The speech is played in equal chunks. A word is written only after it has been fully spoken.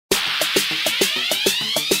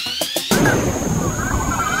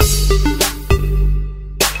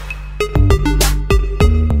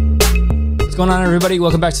going on, everybody?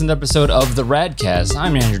 Welcome back to another episode of the RADcast.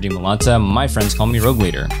 I'm Andrew DiMolanta. My friends call me Rogue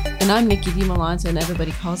Leader. And I'm Nikki DiMolanta, and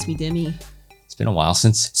everybody calls me Dimmy. It's been a while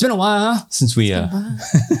since we...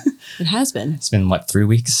 It has been. It's been, 3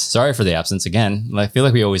 weeks? Sorry for the absence again. I feel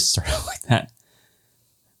like we always start out like that.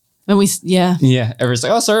 And Yeah, everyone's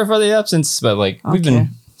like, oh, sorry for the absence. But, we've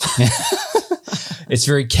been... It's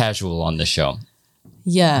very casual on this show.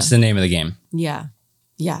 Yeah. It's the name of the game. Yeah.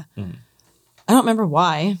 Mm. I don't remember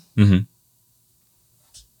why. Mm-hmm.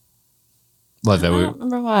 I don't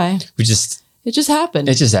remember why. It just happened.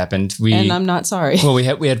 It just happened. And I'm not sorry. Well, we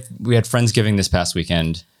had Friendsgiving this past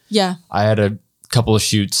weekend. Yeah. I had a couple of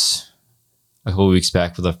shoots a couple of weeks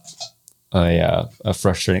back with a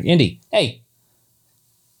frustrating Indy. Hey,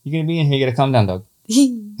 you gonna be in here? You gotta calm down, dog.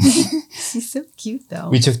 He's so cute, though.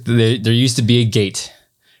 We took there used to be a gate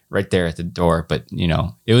right there at the door, but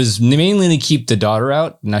it was mainly to keep the daughter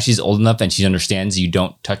out. Now she's old enough and she understands you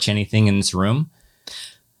don't touch anything in this room.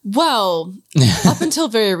 Well, up until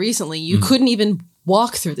very recently, you couldn't even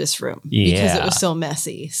walk through this room because it was so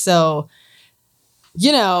messy. So,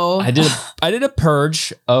 I did a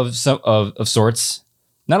purge of sorts.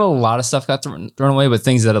 Not a lot of stuff got thrown away, but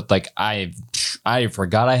things that I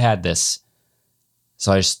forgot I had this,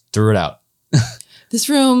 so I just threw it out. This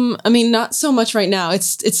room, I mean, not so much right now.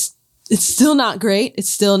 It's still not great. It's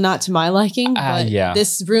still not to my liking. But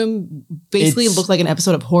this room basically looked like an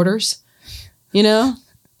episode of Hoarders.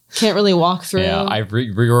 Can't really walk through. Yeah, I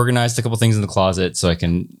reorganized a couple things in the closet so I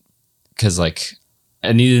can, because I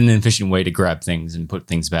needed an efficient way to grab things and put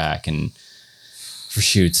things back and for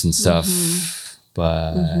shoots and stuff. Mm-hmm.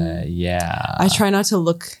 But yeah, I try not to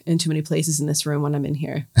look in too many places in this room when I'm in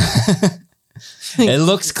here. It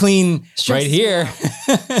looks clean right here.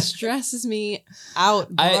 Stresses me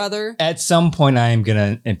out, brother. At some point, I am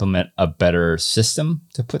going to implement a better system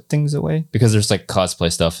to put things away because there's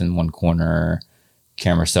cosplay stuff in one corner,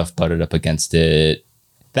 camera stuff butted up against it.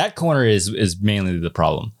 That corner is mainly the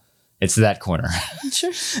problem. It's that corner.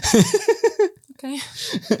 Sure. Okay.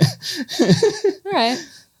 All right.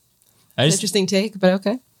 Interesting take, but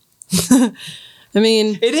okay. I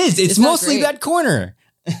mean, it is. It's mostly that corner.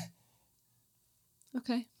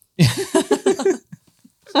 Okay. If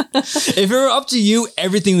it were up to you,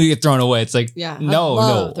 everything would get thrown away. It's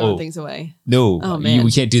no, throwing things away. No, oh, man.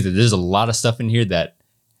 We can't do that. There's a lot of stuff in here that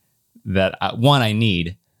one, I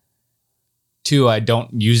need. Two, I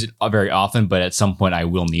don't use it very often, but at some point I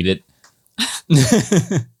will need it. You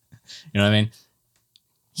know what I mean?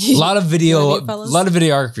 A lot of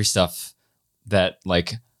videography stuff that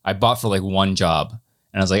I bought for one job,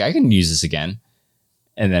 and I was like, I can use this again.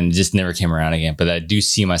 And then it just never came around again. But I do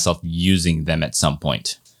see myself using them at some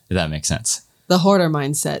point, if that makes sense. The hoarder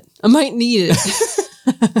mindset. I might need it.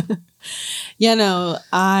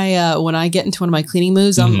 I when I get into one of my cleaning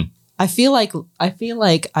moods, I feel like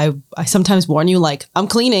I sometimes warn you, I'm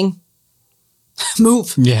cleaning.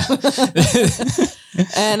 Move. Yeah.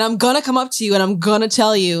 And I'm gonna come up to you and I'm gonna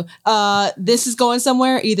tell you, this is going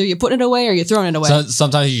somewhere. Either you're putting it away or you're throwing it away. So,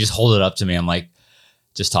 sometimes you just hold it up to me. I'm like,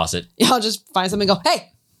 just toss it. Yeah, I'll just find something and go,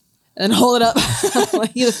 hey, and then hold it up.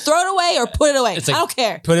 Either throw it away or put it away. I don't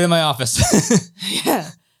care. Put it in my office.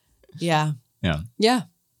 Yeah.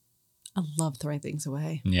 I love throwing things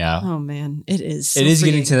away. Yeah. Oh man, it is. So it is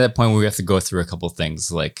freeing. Getting to that point where we have to go through a couple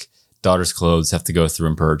things, daughter's clothes have to go through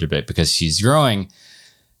and purge a bit because she's growing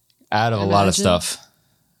out of a lot of stuff.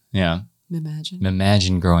 Yeah.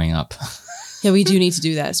 Imagine growing up. Yeah, we do need to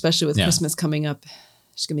do that, especially with Christmas coming up.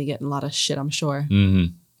 She's gonna be getting a lot of shit, I'm sure. Mm-hmm.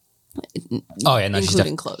 Oh yeah, no,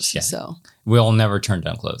 including clothes. Yeah. So we'll never turn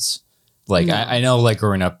down clothes. No. I know,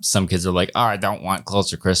 growing up, some kids are like, "Oh, I don't want clothes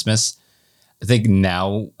for Christmas." I think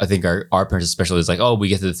our parents especially is oh, we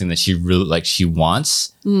get to the thing that she really she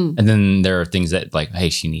wants, and then there are things that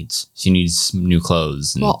hey, she needs new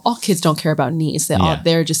clothes. And, well, all kids don't care about needs.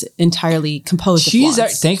 They're just entirely composed of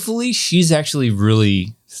wants. Thankfully, she's actually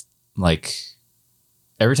really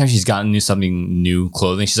every time she's gotten something new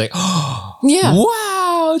clothing, she's like, oh, yeah,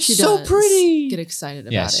 wow, it's so pretty. Get excited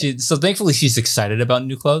about it. So thankfully she's excited about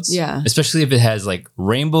new clothes. Yeah. Especially if it has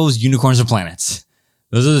rainbows, unicorns, and planets.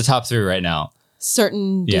 Those are the top three right now.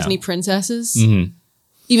 Certain Disney princesses. Mm-hmm.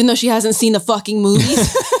 Even though she hasn't seen the fucking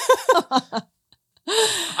movies.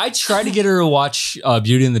 I try to get her to watch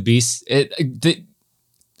Beauty and the Beast.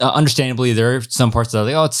 Understandably, there are some parts that are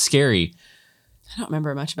oh, it's scary. I don't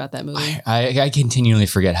remember much about that movie. I continually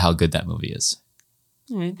forget how good that movie is.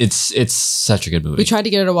 All right. It's such a good movie. We tried to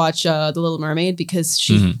get her to watch The Little Mermaid because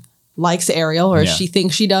she likes Ariel, or she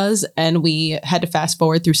thinks she does, and we had to fast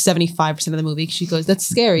forward through 75% of the movie. She goes, "That's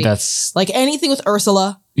scary." That's anything with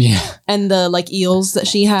Ursula, and the eels that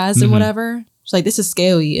she has and whatever. She's like, this is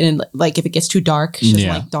scary. And like, if it gets too dark, she doesn't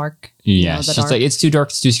like dark. Yeah. She's like, it's too dark.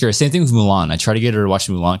 It's too scary. Same thing with Mulan. I try to get her to watch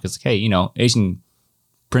Mulan because, like, hey, Asian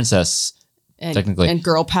princess, technically. And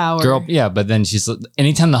girl power. Yeah. But then she's like,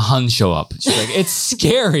 anytime the Huns show up, she's like, it's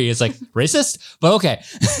scary. It's like racist, but okay.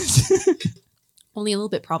 Only a little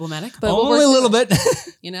bit problematic, but only a little bit.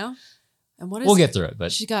 And what is we'll get through it,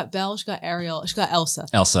 but she got Belle, she got Ariel, she got Elsa.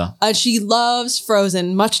 Elsa. She loves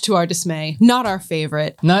Frozen, much to our dismay. Not our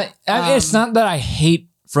favorite. It's not that I hate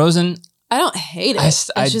Frozen. I don't hate it. It's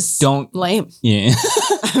just don't lame. Yeah.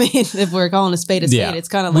 I mean, if we're calling a spade, it's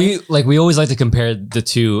kind of lame. We always like to compare the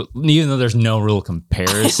two, even though there's no real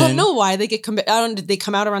comparison. I don't know why they get compared. Did they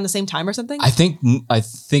come out around the same time or something? I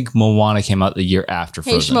think Moana came out the year after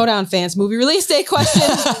Frozen. Hey, Schmodown fans, movie release day question.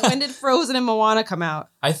 When did Frozen and Moana come out?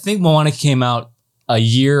 I think Moana came out a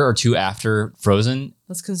year or two after Frozen.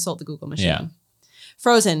 Let's consult the Google machine. Yeah.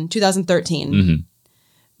 Frozen, 2013. Mm-hmm.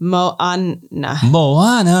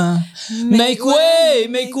 Moana, make way,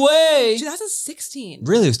 make way. 2016.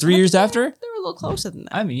 Really? It was 3 years after? They were a little closer than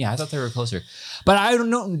that. I mean, yeah, I thought they were closer. But I don't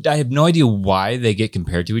know. I have no idea why they get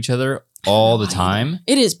compared to each other all the time.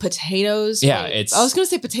 It is potatoes. Yeah, I was going to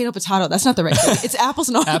say potato. That's not the right thing. It's apples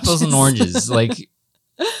and oranges. Apples and oranges. Like,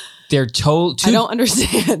 they're I don't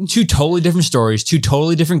understand. Two totally different stories, two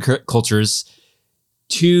totally different cultures,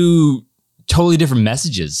 two totally different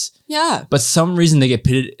messages. Yeah. But some reason they get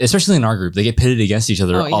pitted, especially in our group, they get pitted against each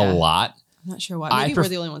other a lot. I'm not sure why. Maybe we're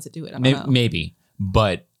the only ones that do it. I don't know. Maybe.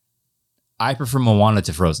 But I prefer Moana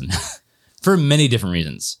to Frozen for many different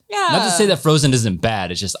reasons. Yeah. Not to say that Frozen isn't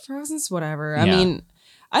bad. It's just Frozen's whatever. Yeah. I mean,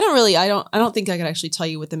 I don't think I could actually tell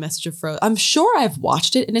you what the message of Frozen. I'm sure I've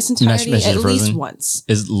watched it in its entirety at least once.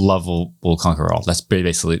 Is love will conquer all. That's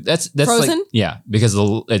basically that's Frozen? Like, yeah, because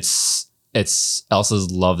it's Elsa's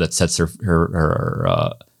love that sets her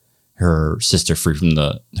sister free from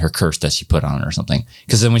her curse that she put on her or something.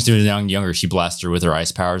 Because then when she was younger, she blasted her with her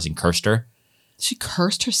ice powers and cursed her. She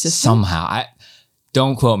cursed her sister somehow. I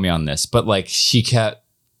don't quote me on this, but like she kept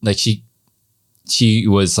like she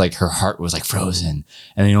was like, her heart was like frozen,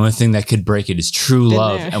 and the only thing that could break it is true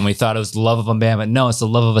love. And we thought it was the love of a man, but no, it's the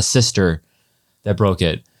love of a sister that broke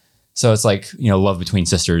it. So it's like, love between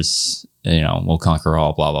sisters, will conquer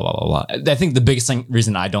all, blah, blah, blah, blah, blah. I think the biggest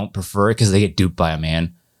reason I don't prefer it because they get duped by a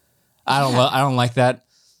man. I don't like that.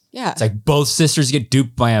 Yeah. It's like both sisters get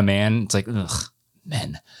duped by a man. It's like, ugh,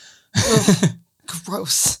 men. Ugh,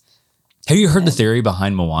 gross. Have you heard the theory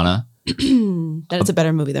behind Moana? That it's a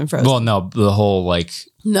better movie than Frozen. Well, no, the whole like...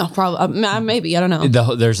 No, probably. Maybe. I don't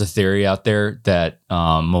know. There's a theory out there that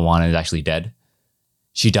Moana is actually dead.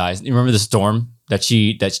 She dies. You remember the storm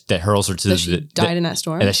that hurls her to the... She died in that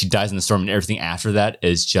storm? And that she dies in the storm, and everything after that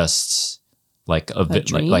is just like a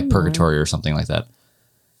bit like purgatory or something like that.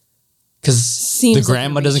 Because the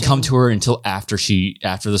grandma doesn't come to her until after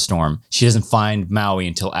the storm. She doesn't find Maui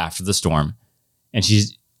until after the storm. And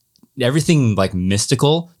everything like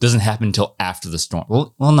mystical doesn't happen until after the storm.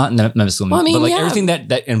 Well, not mystical, but like everything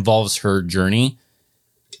that involves her journey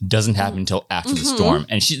doesn't happen until after the storm.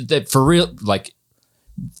 And for real, like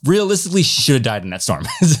realistically, she should have died in that storm.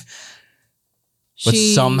 But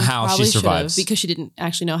somehow she survives because she didn't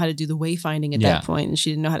actually know how to do the wayfinding at that point, and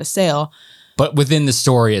she didn't know how to sail. But within the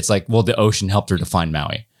story, it's like, well, the ocean helped her to find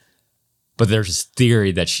Maui. But there's this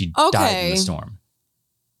theory that she died in the storm.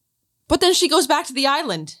 But then she goes back to the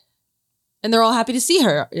island. And they're all happy to see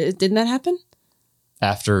her. Didn't that happen?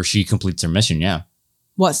 After she completes her mission, yeah.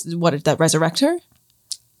 What did that resurrect her?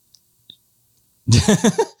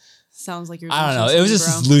 Sounds like you're... I don't know. It was just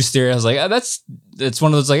this loose theory. I was like, that's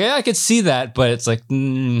one of those like, yeah, I could see that, but it's like,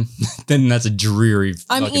 then that's a dreary.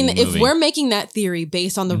 I mean, if we're making that theory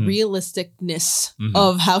based on the realisticness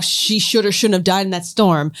of how she should or shouldn't have died in that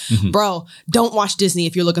storm, bro, don't watch Disney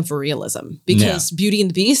if you're looking for realism, because Beauty and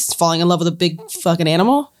the Beast, falling in love with a big fucking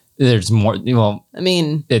animal. There's more. Well, I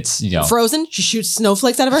mean, it's Frozen. She shoots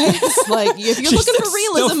snowflakes out of her hands. Like, if you're looking for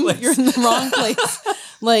realism, you're in the wrong place.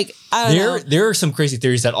 Like, I don't know. There are some crazy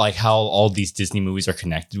theories that like how all these Disney movies are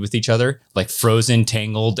connected with each other. Like Frozen,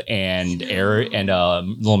 Tangled, and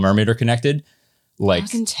Little Mermaid are connected. Like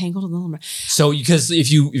Frozen, Tangled, and Little Mermaid. So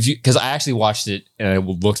because I actually watched it and I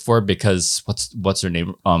looked for it because what's her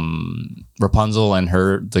name? Rapunzel and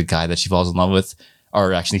the guy that she falls in love with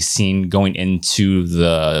are actually seen going into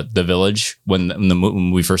the village when the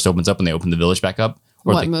movie first opens up, when they open the village back up.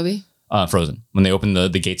 What movie? Frozen. When they open the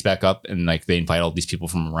gates back up and like they invite all these people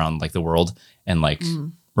from around like the world, and like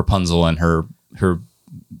Rapunzel and her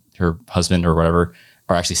husband or whatever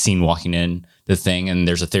are actually seen walking in the thing. And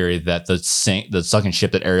there's a theory that the sunken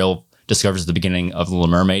ship that Ariel discovers at the beginning of Little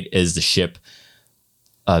Mermaid is the ship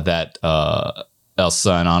that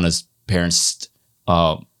Elsa and Anna's parents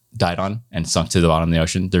died on and sunk to the bottom of the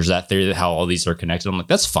ocean. There's that theory that how all these are connected. I'm like,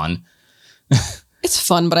 that's fun. It's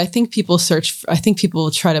fun, but I think people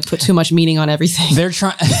try to put too much meaning on everything. They're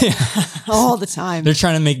trying all the time. They're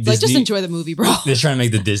trying to make Disney, just enjoy the movie, bro. They're trying to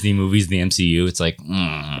make the Disney movies the MCU. It's like,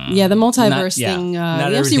 yeah, the multiverse thing.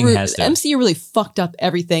 Not the MCU really fucked up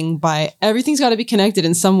everything by everything's got to be connected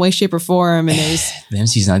in some way, shape, or form. And there's the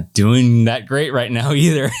MCU's not doing that great right now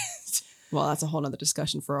either. Well, that's a whole nother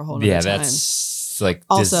discussion for a whole nother time. That's like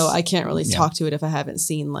also I can't really talk to it if I haven't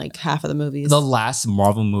seen like half of the movies. The last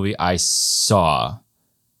Marvel movie I saw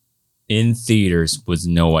in theaters was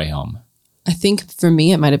No Way Home. I think for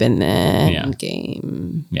me it might have been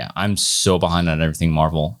Endgame. Yeah, I'm so behind on everything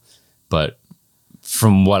Marvel, but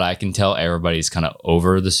from what I can tell, everybody's kind of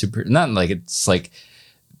over the super. Not like it's like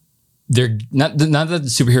they're not that the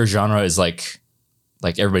superhero genre is like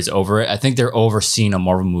everybody's over it. I think they're overseeing a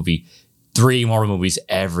Marvel movie. 3 Marvel movies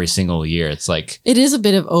every single year. It's like it is a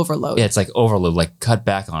bit of overload. Yeah, it's like overload. Like cut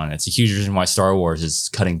back on it. It's a huge reason why Star Wars is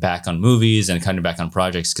cutting back on movies and cutting back on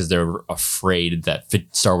projects because they're afraid that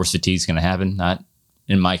Star Wars fatigue is going to happen. Not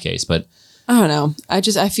in my case, but I don't know.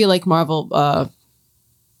 I feel like Marvel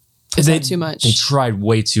too much. They tried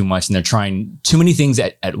way too much, and they're trying too many things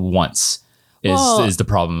at once. Is the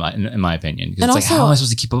problem in my opinion? Because it's like, how am I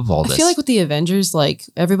supposed to keep up with all this? I feel like with the Avengers, like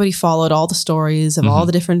everybody followed all the stories of all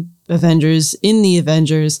the different Avengers in the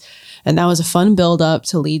Avengers, and that was a fun build up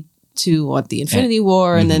to lead to the Infinity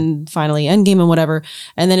War, and then finally Endgame and whatever.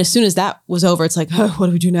 And then as soon as that was over, it's like, oh, what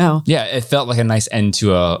do we do now? Yeah, it felt like a nice end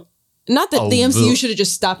to a. Not that the MCU should have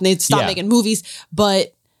just stopped. They'd stop making movies,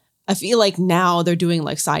 but I feel like now they're doing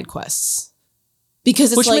like side quests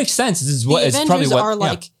because it's which like, makes sense. This is what it's probably what are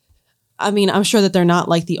like. I mean, I'm sure that they're not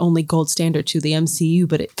like the only gold standard to the MCU,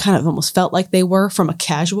 but it kind of almost felt like they were from a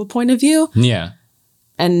casual point of view. Yeah.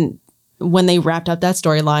 And when they wrapped up that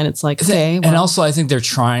storyline, it's like, okay. And also, I think they're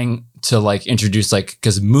trying to like introduce like,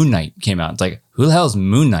 because Moon Knight came out. It's like, who the hell is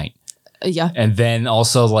Moon Knight? Yeah. And then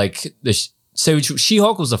also like,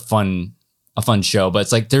 She-Hulk was a fun show, but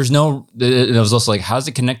it's like, there's no, it was also like, how does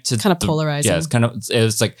it connect to kind of polarizing? Yeah,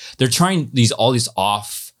 it's like, they're trying all these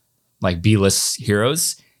off like B-list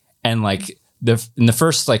heroes. And like in the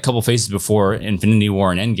first like couple phases before Infinity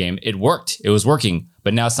War and Endgame, it worked. It was working,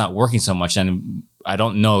 but now it's not working so much, and I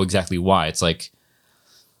don't know exactly why. It's like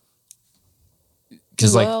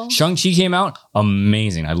because like Shang-Chi came out,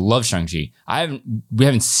 amazing. I love Shang-Chi. We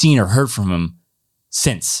haven't seen or heard from him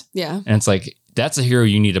since. Yeah, and it's like that's a hero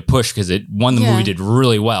you need to push because the movie did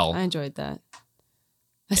really well. I enjoyed that.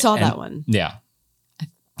 I saw that one. Yeah.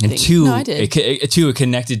 And it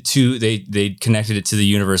connected to they connected it to the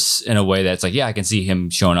universe in a way that's like, yeah, I can see him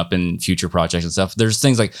showing up in future projects and stuff. There's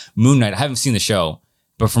things like Moon Knight. I haven't seen the show,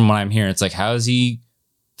 but from what I'm hearing, it's like, how does he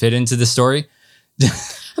fit into the story?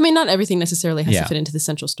 I mean, not everything necessarily has to fit into the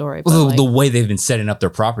central story. But well, the way they've been setting up their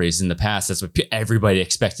properties in the past, that's what everybody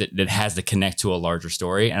expects it has to connect to a larger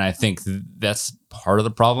story. And I think that's part of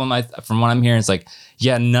the problem. From what I'm hearing, it's like,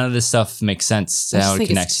 yeah, none of this stuff makes sense how it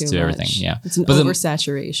connects to everything. Yeah. It's an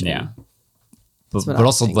oversaturation. Yeah. But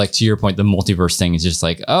also like to your point, the multiverse thing is just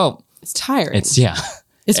like, oh, it's tiring.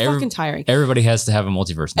 It's fucking tiring. Everybody has to have a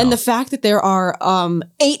multiverse now. And the fact that there are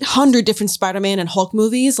 800 different Spider-Man and Hulk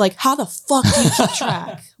movies, like how the fuck do you keep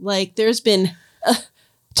track? Like there's been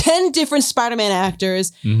 10 different Spider-Man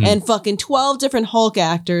actors and fucking 12 different Hulk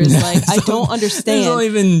actors. Like I don't understand. There's only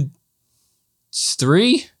been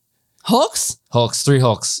 3 Hulks? 3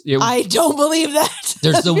 Hulks. I don't believe that.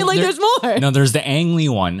 I feel like there's more. No, there's the Ang Lee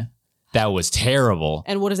one. That was terrible.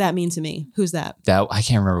 And what does that mean to me? Who's that? I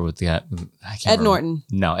can't remember what the guy. Ed Norton.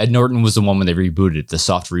 No, Ed Norton was the one when they rebooted it, the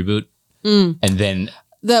soft reboot. And then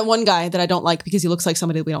that one guy that I don't like because he looks like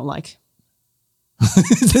somebody we don't like.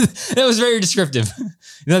 That was very descriptive.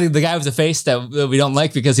 You know, the guy with the face that we don't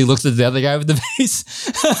like because he looks at the other guy with the face.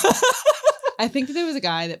 I think that there was a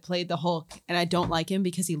guy that played the Hulk, and I don't like him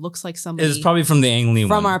because he looks like somebody. It's probably from the Ang Lee one.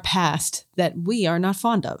 From our past that we are not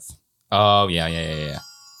fond of. Oh, yeah.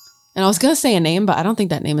 And I was going to say a name, but I don't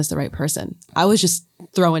think that name is the right person. I was just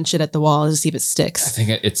throwing shit at the wall to see if it sticks. I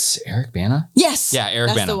think it's Eric Bana. Yes. Yeah,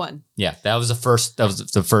 Eric Bana. That's the one. Yeah, that was the first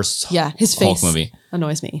his Hulk face movie.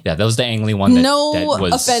 Annoys me. Yeah, that was the Ang Lee one. No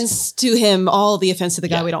offense to him. All the offense to the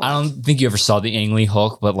guy we don't like. I don't think you ever saw the Ang Lee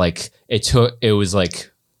Hulk, but like it was like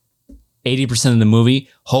 80% of the movie,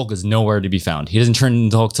 Hulk is nowhere to be found. He doesn't turn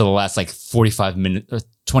into Hulk till the last like 45 minutes or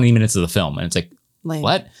 20 minutes of the film. And it's like, lame.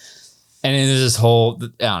 What? And then there's this whole,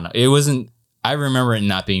 I don't know. It wasn't, I remember it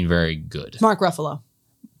not being very good. Mark Ruffalo.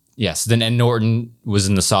 Yes. Then Ed Norton was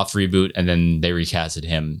in the soft reboot and then they recasted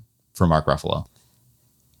him for Mark Ruffalo.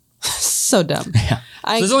 So dumb. Yeah.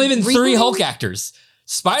 So there's only been 3 Hulk actors.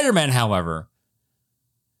 Spider-Man, however,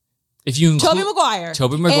 if you include Tobey Maguire,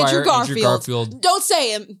 Andrew Garfield. Don't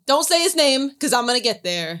say him. Don't say his name because I'm gonna get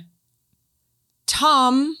there.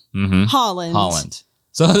 Tom Holland.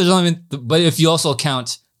 So there's only been, but if you also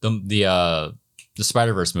count the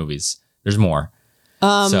Spider-Verse movies, there's more.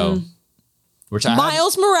 Which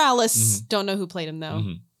Miles Morales. Don't know who played him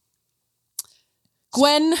though.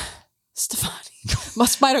 Gwen Stefani.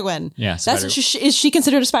 Spider-Gwen. Yeah. Is she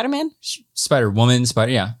considered a Spider-Man? Spider-Woman, a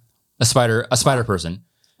spider person.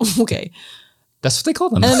 Okay. That's what they call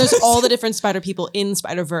them. And then there's all the different spider people in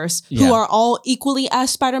Spider-Verse who are all equally as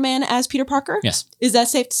Spider-Man as Peter Parker. Yes. Is that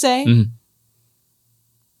safe to say?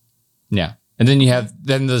 Yeah. And then you have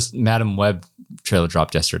this Madam Web trailer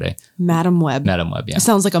dropped yesterday. Madam Web, yeah. It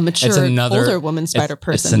sounds like a mature, older woman spider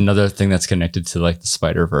person. It's another thing that's connected to like the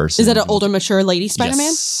Spider-Verse. Is that an older, mature lady Spider-Man?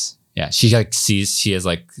 Yes. Yeah, she sees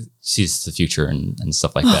the future and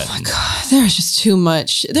stuff like that. Oh my god, there is just too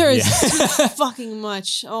much. There is too fucking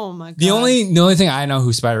much. Oh my god. The only thing I know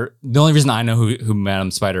the only reason I know who Madam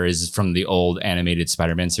Spider is from the old animated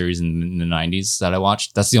Spider-Man series in the 90s that I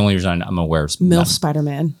watched. That's the only reason I'm aware of MILF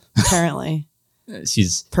Spider-Man, apparently.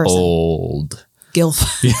 She's old. Gilf.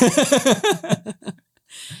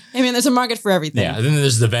 I mean, there's a market for everything. Yeah, and then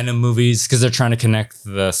there's the Venom movies because they're trying to connect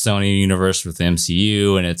the Sony universe with the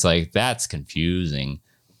MCU, and it's like that's confusing.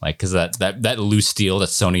 Like, because that loose deal that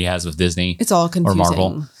Sony has with Disney, it's all confusing. Or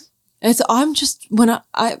Marvel.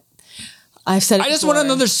 I've said it. I just want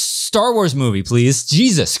another Star Wars movie, please.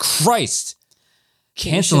 Jesus Christ,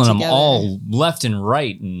 canceling them all left and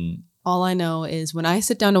right, and all I know is when I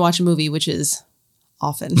sit down to watch a movie, which is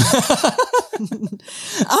often.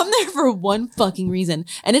 I'm there for one fucking reason,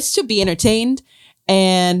 and it's to be entertained,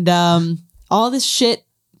 and all this shit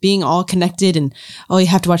being all connected, and you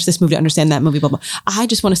have to watch this movie to understand that movie, blah blah. I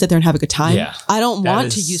just want to sit there and have a good time. Yeah, I don't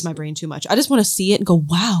want to use my brain too much. I just want to see it and go,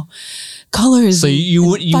 wow, colors. So you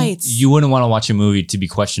wouldn't want to watch a movie to be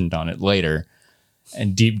questioned on it later.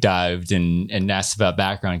 And deep dived and asked about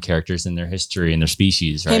background characters and their history and their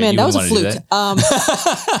species, right? Hey man, that was a fluke.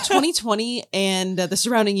 2020 and the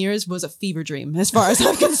surrounding years was a fever dream as far as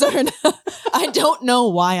I'm concerned. I don't know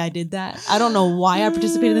why I did that. I don't know why I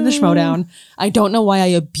participated in the Schmodown. I don't know why I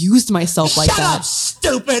abused myself like that. Shut up,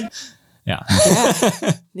 stupid! Yeah.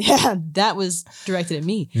 Yeah, that was directed at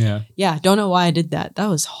me. Yeah. Don't know why I did that. That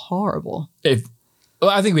was horrible.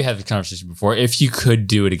 I think we had the conversation before. If you could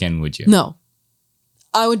do it again, would you? No.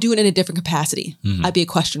 I would do it in a different capacity. I'd be a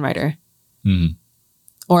question writer.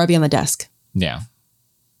 Or I'd be on the desk. Yeah.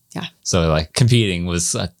 Yeah. So like competing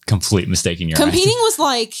was a complete mistake in your Competing was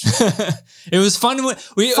like... it was fun.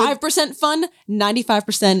 5% fun,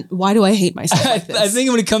 95% why do I hate myself like this? I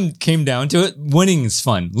think when it came down to it, winning is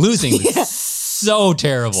fun. Losing is so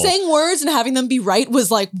terrible. Saying words and having them be right was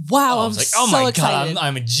like, wow, I'm like, oh my God,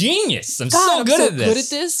 I'm a genius. I'm so good at this. Good at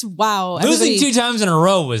this. Wow. Losing 2 times in a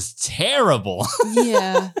row was terrible.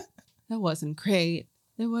 Yeah. That wasn't great.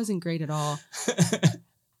 It wasn't great at all.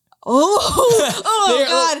 Oh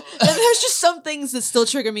God. And there's just some things that still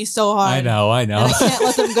trigger me so hard. I know. And I can't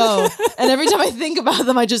let them go. And every time I think about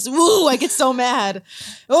them, I get so mad.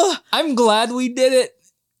 Oh. I'm glad we did it.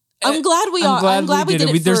 I'm glad we did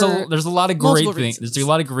it. There's a lot of great things. There's a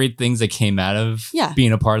lot of great things that came out of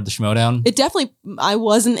being a part of the Schmodown. It definitely, I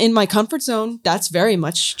wasn't in my comfort zone. That's very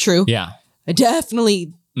much true. Yeah. I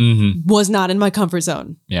definitely was not in my comfort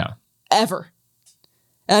zone. Yeah. Ever.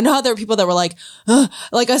 And I know there were people that were like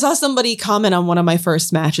I saw somebody comment on one of my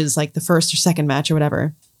first matches, like the first or second match or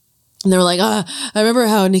whatever. And they were like, I remember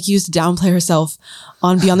how Nikki used to downplay herself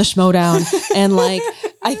on Beyond the Schmodown. And like,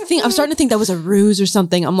 I'm starting to think that was a ruse or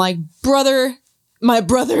something. I'm like, my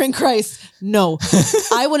brother in Christ. No,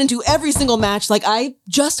 I wouldn't do every single match. Like, I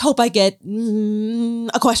just hope I get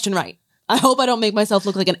a question right. I hope I don't make myself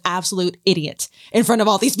look like an absolute idiot in front of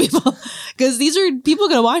all these people. Because these are people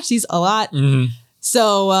going to watch these a lot.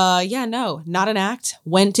 So, no, not an act.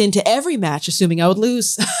 Went into every match assuming I would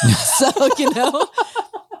lose. So,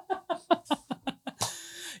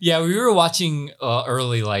 Yeah, we were watching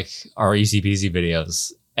early, like, our Easy Peasy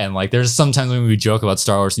videos. And, like, there's sometimes when we joke about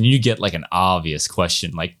Star Wars and you get, like, an obvious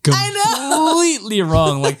question, like, completely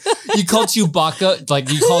wrong. Like, you called Chewbacca,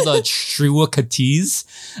 like, you called a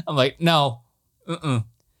Shriwa-Katiz. I'm like, no,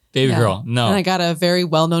 baby girl, no. And I got a very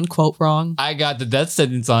well-known quote wrong. I got the death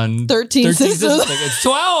sentence on 13 Sisters. Like, it's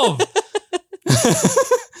 12.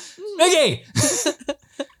 Okay.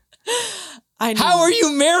 How are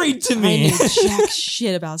you married to me? I knew jack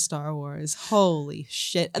shit about Star Wars. Holy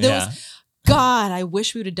shit. God, I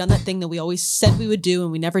wish we would have done that thing that we always said we would do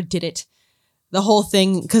and we never did it. The whole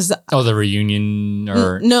thing, because the reunion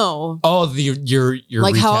or no. your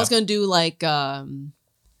like recap. how I was gonna do like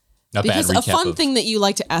Because a fun thing that you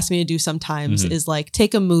like to ask me to do sometimes is like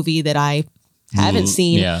take a movie that I haven't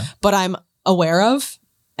seen, but I'm aware of,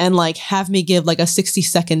 and like have me give like a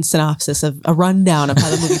 60-second synopsis of a rundown of how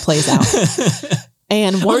the movie plays out.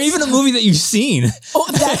 And or even a movie that you've seen. Oh,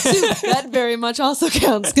 that too. That very much also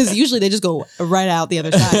counts, because usually they just go right out the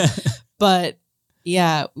other side. But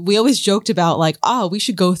yeah, we always joked about like, oh, we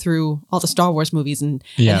should go through all the Star Wars movies and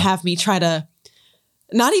have me try to,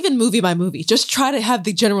 not even movie by movie, just try to have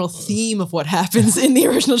the general theme of what happens in the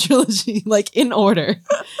original trilogy, like in order,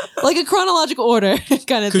 like a chronological order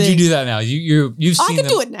kind of thing. Could you do that now? You've seen I can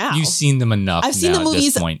do it now. You've seen them enough. I've seen the movies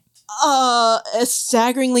at this point. A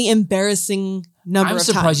staggeringly embarrassing number of times.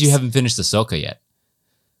 I'm surprised you haven't finished Ahsoka yet.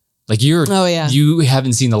 Like you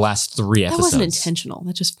haven't seen the last 3 episodes. That wasn't intentional.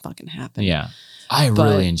 That just fucking happened. Yeah. I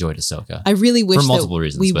really enjoyed Ahsoka. I really wish for multiple that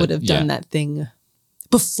reasons, we would have done that thing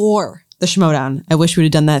before the Schmodown. I wish we would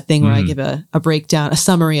have done that thing where I give a breakdown, a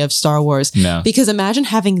summary of Star Wars. No. Because imagine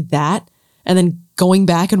having that and then going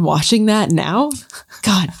back and watching that now.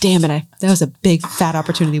 God damn it. That was a big fat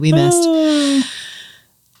opportunity we missed.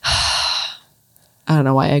 I don't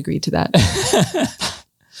know why I agreed to that.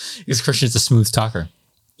 Because Christian's a smooth talker.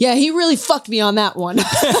 Yeah, he really fucked me on that one.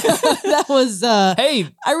 That was, hey,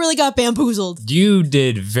 I really got bamboozled. You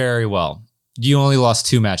did very well. You only lost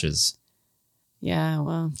 2 matches. Yeah,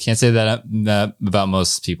 well. Can't say that about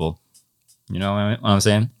most people. You know what I'm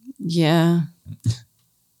saying? Yeah.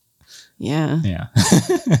 Yeah. Yeah.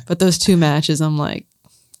 But those 2 matches, I'm like,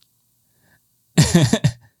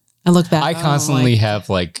 I look back. I constantly have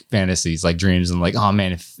like fantasies, like dreams, and like, oh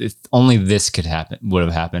man, if only this would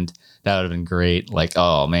have happened, that would have been great. Like,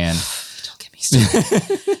 oh man. Don't get me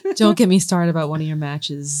started. Don't get me started about one of your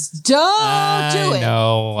matches. Don't do it. I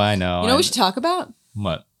know. You know what we should talk about?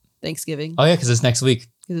 What? Thanksgiving. Oh yeah, because it's next week.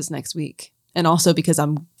 Because it's next week. And also because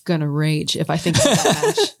I'm gonna rage if I think about that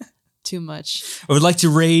match too much. I would like to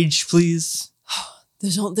rage, please.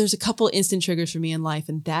 There's a couple instant triggers for me in life,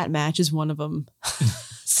 and that match is one of them.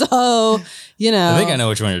 So, you know. I think I know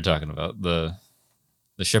which one you're talking about. The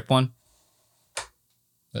ship one?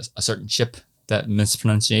 A certain ship, that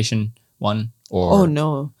mispronunciation one? Or oh,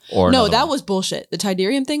 no. Or no, that was bullshit. The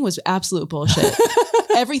Tidarium thing was absolute bullshit.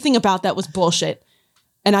 Everything about that was bullshit.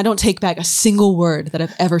 And I don't take back a single word that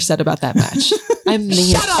I've ever said about that match. I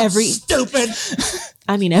mean stupid.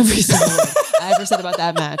 I mean every single word I ever said about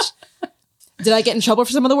that match. Did I get in trouble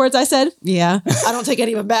for some of the words I said? Yeah. I don't take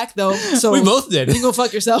any of them back, though. So we both did. You can go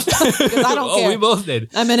fuck yourself. Because I don't care. We both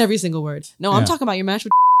did. I meant every single word. No, I'm talking about your match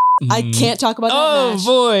with I can't talk about that match. Oh,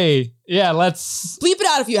 boy. Yeah, let's... Bleep it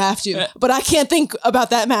out if you have to. But I can't think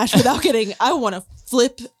about that match without getting... I want to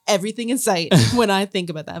flip everything in sight when I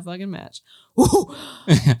think about that fucking match.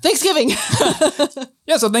 Thanksgiving.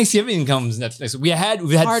 Yeah, so Thanksgiving comes next. We had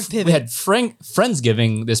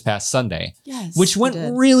Friendsgiving this past Sunday. Yes, which went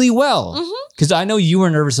really well. Because I know you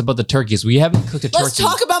were nervous about the turkeys. We haven't cooked a turkey. Let's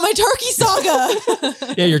talk about my turkey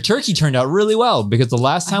saga. Yeah, your turkey turned out really well because the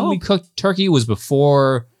last time we cooked turkey was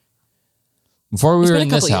before we were in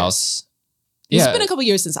this house. It's been a couple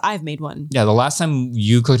years since I've made one. Yeah, the last time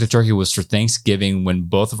you cooked a turkey was for Thanksgiving when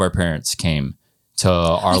both of our parents came to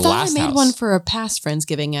our last house. I made one for a past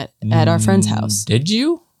Friendsgiving at our friend's house. Did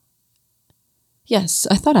you? Yes,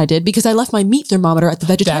 I thought I did because I left my meat thermometer at the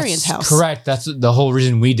vegetarian's house. Correct. That's the whole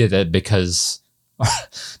reason we did it, because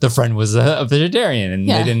the friend was a vegetarian and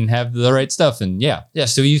they didn't have the right stuff. And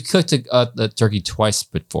so you cooked a turkey twice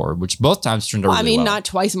before, which both times turned out really well. Not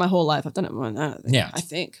twice in my whole life. I've done it more than that. I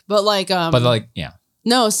think. But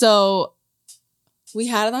No, so we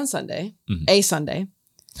had it on Sunday, a Sunday.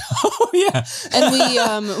 Oh yeah.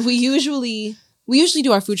 And we usually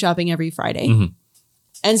do our food shopping every Friday.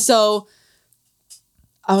 And so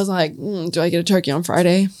I was like, do I get a turkey on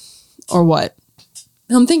Friday or what?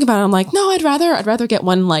 And I'm thinking about it. I'm like, no, I'd rather get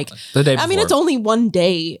one like the day before. I mean, it's only one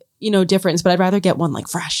day, difference, but I'd rather get one like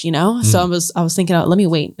fresh, So I was thinking, let me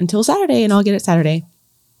wait until Saturday and I'll get it Saturday.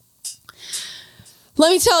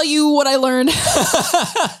 Let me tell you what I learned.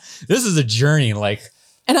 This is a journey,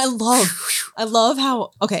 and I love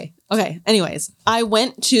how, okay. Anyways, I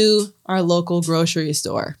went to our local grocery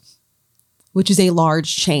store, which is a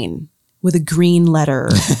large chain with a green letter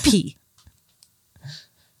P.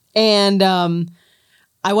 And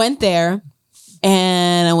I went there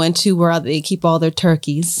and I went to where they keep all their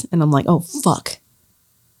turkeys. And I'm like, oh, fuck.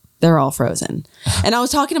 They're all frozen. And I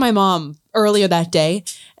was talking to my mom earlier that day.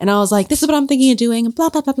 And I was like, this is what I'm thinking of doing. Blah,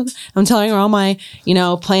 blah, blah, blah. I'm telling her all my,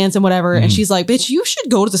 plans and whatever. And she's like, bitch, you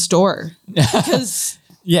should go to the store. Because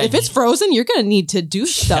if it's frozen, you're going to need to do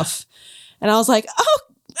stuff. And I was like, oh,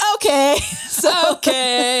 okay.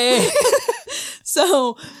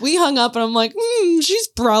 So we hung up and I'm like, she's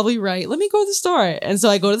probably right. Let me go to the store. And so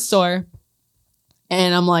I go to the store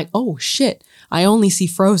and I'm like, oh shit, I only see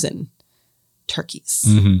frozen turkeys.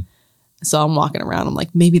 So I'm walking around. I'm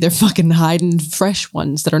like, maybe they're fucking hiding fresh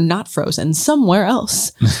ones that are not frozen somewhere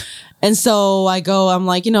else. And so I go, I'm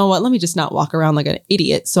like, you know what? Let me just not walk around like an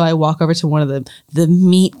idiot. So I walk over to one of the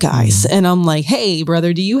meat guys and I'm like, hey,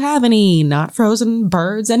 brother, do you have any not frozen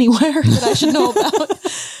birds anywhere that I should know about?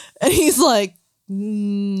 And he's like,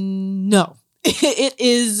 no, it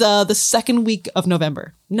is the second week of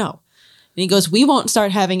November. No. And he goes, we won't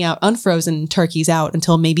start having out unfrozen turkeys out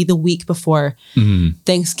until maybe the week before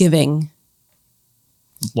Thanksgiving.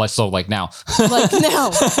 Like now. Like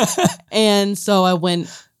now. And so I went,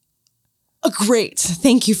 oh, great.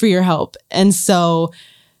 Thank you for your help. And so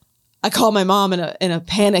I called my mom in a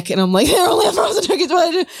panic and I'm like, they're only frozen turkeys.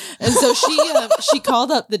 What do I do? And so she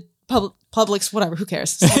called up the Publix, whatever, who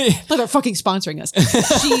cares? Like they're fucking sponsoring us.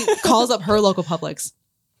 She calls up her local Publix.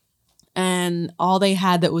 And all they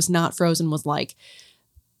had that was not frozen was like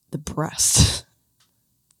the breast.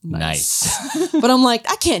 Nice. But I'm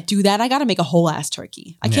like, I can't do that. I got to make a whole ass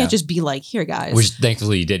turkey. I can't just be like, here, guys. Which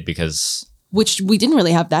thankfully you did because... Which we didn't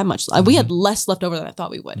really have that much. We had less left over than I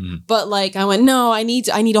thought we would. But like, I went, no, I need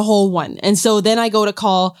a whole one. And so then I go to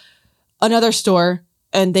call another store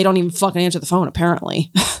and they don't even fucking answer the phone,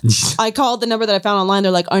 apparently. I called the number that I found online.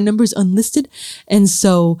 They're like, our number's unlisted. And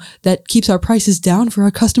so that keeps our prices down for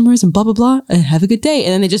our customers and blah, blah, blah. And have a good day.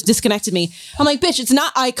 And then they just disconnected me. I'm like, bitch, it's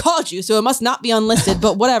not, I called you, so it must not be unlisted,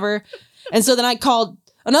 but whatever. And so then I called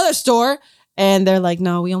another store and they're like,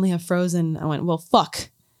 no, we only have frozen. I went, well, fuck.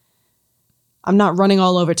 I'm not running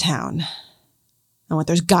all over town. I went,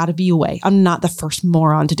 there's got to be a way. I'm not the first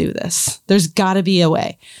moron to do this. There's got to be a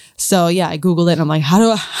way. So yeah, I Googled it and I'm like, how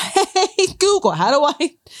do I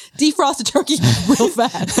defrost a turkey real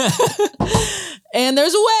fast? And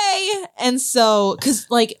there's a way. And so, cause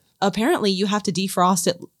like, apparently you have to defrost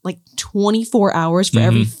it like 24 hours for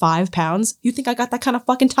every 5 pounds. You think I got that kind of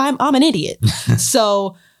fucking time? I'm an idiot.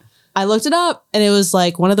 So I looked it up and it was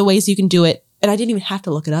like one of the ways you can do it. And I didn't even have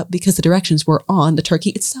to look it up because the directions were on the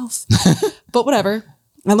turkey itself. But whatever.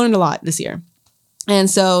 I learned a lot this year. And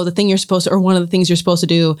so the thing you're supposed to, or one of the things you're supposed to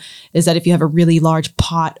do is that if you have a really large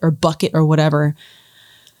pot or bucket or whatever,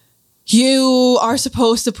 you are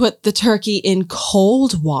supposed to put the turkey in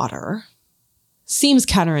cold water. Seems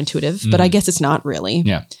counterintuitive, but I guess it's not really.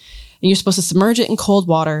 Yeah. And you're supposed to submerge it in cold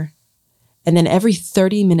water. And then every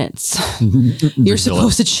 30 minutes, you're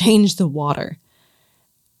supposed to change the water.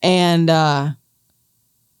 And I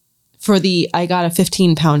got a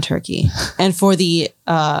 15-pound turkey. And for the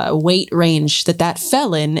weight range that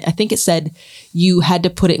fell in, I think it said you had to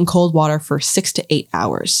put it in cold water for 6 to 8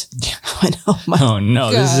 hours. I went, oh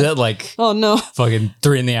no, God. This is at like fucking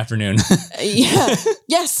 3 p.m. Yeah.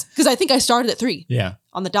 Yes. Because I think I started at 3. Yeah.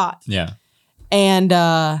 On the dot. Yeah. And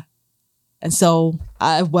so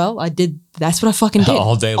I did, that's what I fucking did.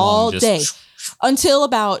 All day long. All day. Until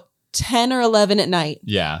about 10 or 11 at night.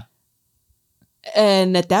 Yeah.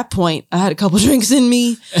 And at that point, I had a couple drinks in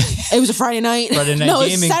me. It was a Friday night. No,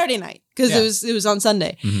 it was Saturday night because it was on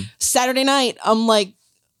Sunday. Saturday night, I'm like,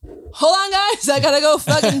 hold on, guys. I got to go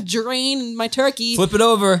fucking drain my turkey. Flip it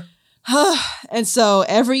over. And so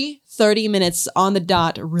every 30 minutes on the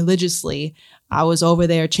dot, religiously, I was over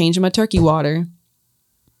there changing my turkey water.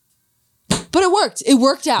 But it worked. It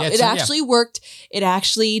worked out. It actually worked. It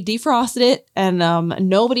actually defrosted it. And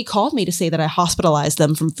nobody called me to say that I hospitalized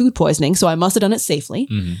them from food poisoning. So I must have done it safely.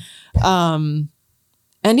 And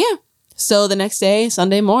yeah. So the next day,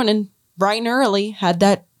 Sunday morning, bright and early, had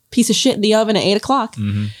that piece of shit in the oven at 8 o'clock.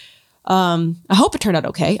 I hope it turned out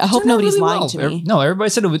okay. I hope nobody's lying to me. No, everybody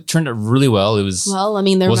said it turned out really well. It was I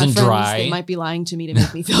mean, they're wasn't my friends. dry. They might be lying to me to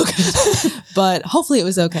make me feel good. But hopefully it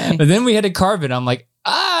was okay. But then we had to carve it. I'm like,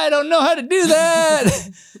 I don't know how to do that.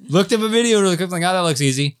 Looked up a video really quick, like, oh, that looks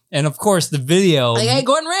easy. And of course, the video. Like, hey,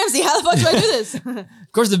 Gordon Ramsay, how the fuck do I do this?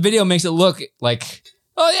 Of course, the video makes it look like,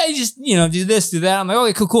 oh, yeah, you just, do this, do that. I'm like,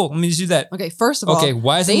 okay, cool. Let me just do that. Okay, first of all. Okay,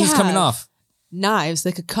 why isn't this coming off? Knives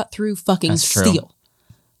that could cut through fucking steel.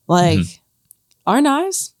 Like, our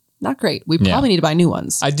knives, not great. We probably need to buy new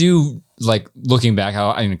ones. I do like looking back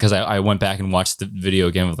how because I went back and watched the video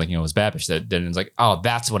again with it was Babish that did it. And it's like, oh,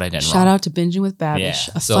 that's what I did wrong. Shout out to Binging with Babish.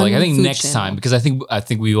 Yeah. So like I think next time, because I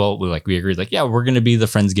think we all we agreed like, yeah, we're gonna be the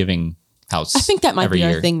Friendsgiving house. I think that might be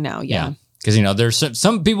year. our thing now. Yeah. Because there's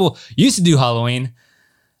some people used to do Halloween.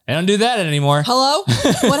 I don't do that anymore. Hello?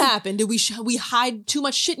 What happened? Did we hide too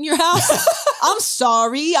much shit in your house? I'm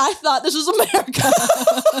sorry. I thought this was America.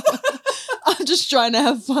 I'm just trying to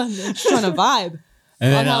have fun. I'm just trying to vibe.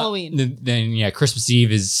 And on then Halloween. Then yeah, Christmas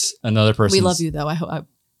Eve is another person. We love you though.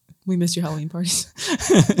 We missed your Halloween parties.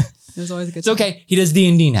 It was always a good time. It's okay. He does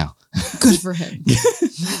D&D now. Good for him.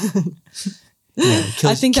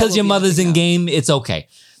 I think kills your mother's in game. It's okay.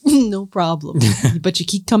 No problem. But you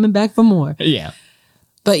keep coming back for more. Yeah.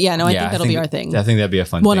 But yeah, no, I think that'll be our thing. I think that'd be a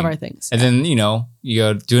fun one thing. of our things. And then, you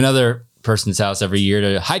go to another person's house every year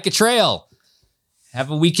to hike a trail. Have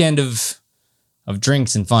a weekend of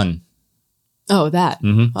drinks and fun. Oh, that.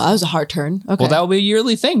 Mm-hmm. Well, that was a hard turn. Okay. Well, that will be a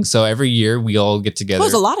yearly thing. So every year we all get together. Well,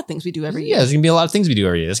 there's a lot of things we do every year. Yeah, there's going to be a lot of things we do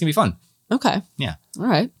every year. That's going to be fun. Okay. Yeah. All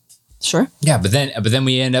right. Sure. Yeah, but then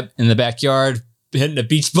we end up in the backyard hitting a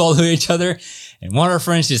beach ball to each other, and one of our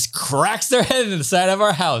friends just cracks their head into the side of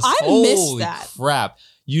our house. I missed that. Crap.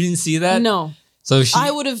 You didn't see that? No. So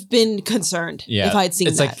I would have been concerned if I'd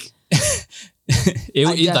seen that.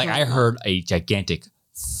 I heard a gigantic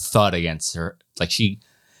thud against her. Like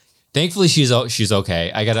thankfully she's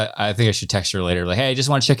okay. I think I should text her later. Like, hey, I just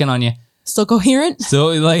want to check in on you. Still coherent? So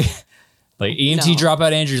like EMT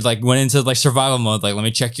dropout Andrew went into survival mode. Like, let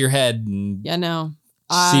me check your head and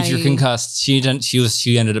see if you're concussed.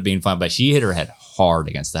 She ended up being fine, but she hit her head hard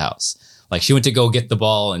against the house. Like, she went to go get the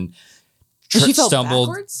ball and she stumbled.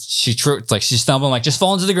 Backwards? She stumbled, just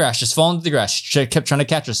fall into the grass. Just fall into the grass. She kept trying to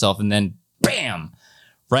catch herself, and then bam,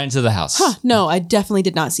 right into the house. Huh? No, I definitely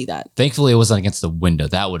did not see that. Thankfully, it wasn't against the window.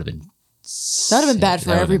 That would have been. That would have been bad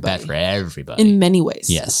for everybody. Bad for everybody in many ways.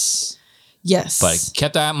 Yes. Yes. But I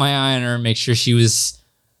kept my eye on her, make sure she was,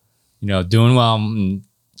 doing well. And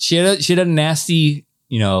she had a nasty,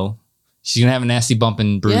 she's gonna have a nasty bump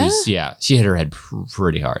and bruise. Yeah. She hit her head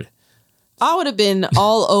pretty hard. I would have been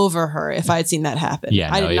all over her if I had seen that happen.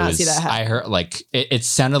 Yeah, I did not see that happen. I heard it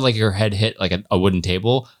sounded like her head hit a wooden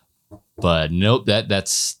table, but nope,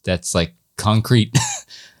 that's like concrete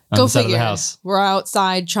on Go the side figure. of the house. We're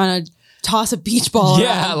outside trying to toss a beach ball.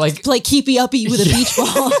 Yeah, around, play keepy uppy with a beach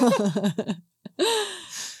ball.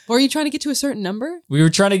 Were you trying to get to a certain number? We were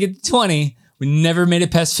trying to get to 20. We never made it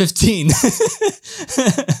past 15.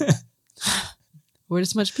 We're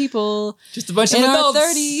just a bunch of people. Just a bunch of in adults. our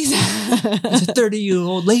 30s. It's a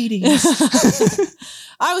 30-year-old ladies.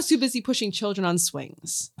 I was too busy pushing children on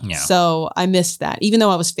swings. Yeah. So I missed that, even though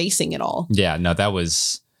I was facing it all. Yeah, no, that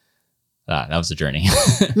was a journey.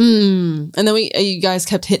 And then you guys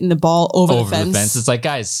kept hitting the ball over the fence. It's like,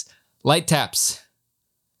 guys, light taps.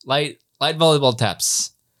 Light volleyball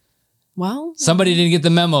taps. Well, somebody didn't get the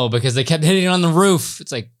memo because they kept hitting it on the roof.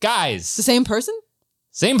 It's like, guys. The same person?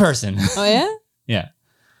 Same person. Oh, yeah? Yeah.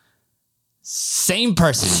 Same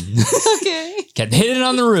person. Okay. Kept hitting it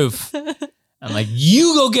on the roof. I'm like,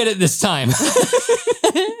 you go get it this time.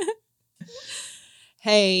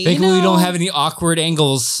 Hey, thankfully we don't have any awkward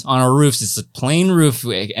angles on our roofs. It's a plain roof.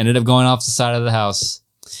 We ended up going off the side of the house.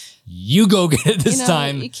 You go get it this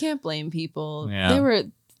time. You can't blame people. Yeah.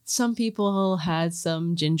 Some people had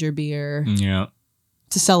some ginger beer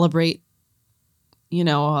to celebrate,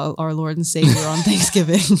 our Lord and Savior on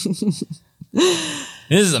Thanksgiving.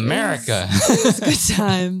 This is America. It was a good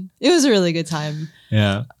time. It was a really good time.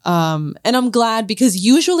 Yeah. And I'm glad because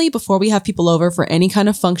usually before we have people over for any kind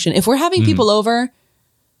of function, if we're having people over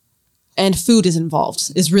and food is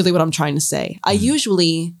involved, is really what I'm trying to say. I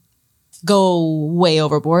usually go way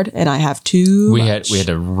overboard and I have too much. We had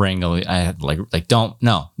to wrangle. I had stop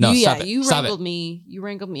it. You Stop wrangled it. me. You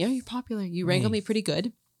wrangled me. Oh, you're popular. You wrangled me pretty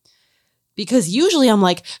good. Because usually I'm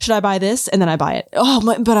like, should I buy this? And then I buy it. Oh,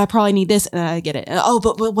 but I probably need this, and then I get it. And,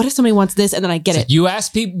 but what if somebody wants this? And then I get it. You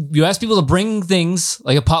ask people to bring things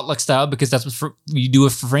like a potluck style because that's what you do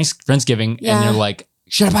it for Friendsgiving. Yeah. And they're like,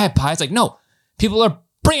 should I buy a pie? It's like, no, people are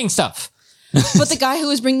bringing stuff. But the guy who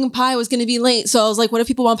was bringing pie was going to be late. So I was like, what if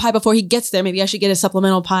people want pie before he gets there? Maybe I should get a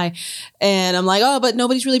supplemental pie. And I'm like, but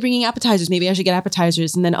nobody's really bringing appetizers. Maybe I should get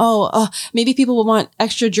appetizers. And then, maybe people will want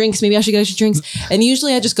extra drinks. Maybe I should get extra drinks. And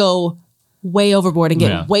usually I just go way overboard and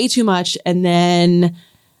get way too much. And then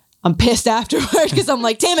I'm pissed afterward because I'm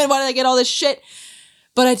like, damn it, why did I get all this shit?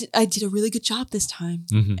 But I did a really good job this time.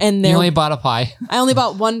 Mm-hmm. And you only bought a pie. I only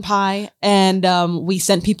bought one pie, and we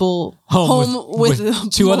sent people home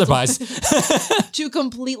with two other pies. Two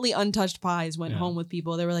completely untouched pies went home with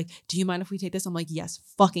people. They were like, do you mind if we take this? I'm like, yes,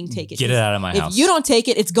 fucking take it. Get it out of my house. If you don't take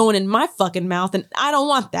it, it's going in my fucking mouth, and I don't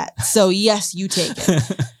want that. So yes, you take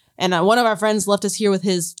it. And one of our friends left us here with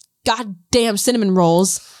his goddamn cinnamon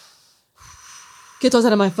rolls. Get those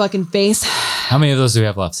out of my fucking face. How many of those do we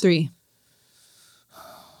have left? 3.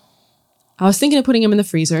 I was thinking of putting them in the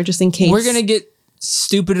freezer just in case. We're going to get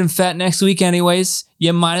stupid and fat next week anyways.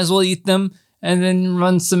 You might as well eat them and then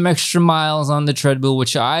run some extra miles on the treadmill,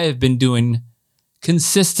 which I have been doing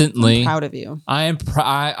consistently. I'm proud of you.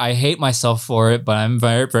 I hate myself for it, but I'm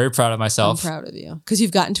very, very proud of myself. I'm proud of you. Because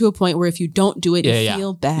you've gotten to a point where if you don't do it, you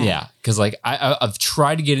feel bad. Yeah. Because like I've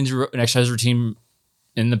tried to get into an exercise routine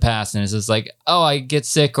in the past, and it's just like, oh, I get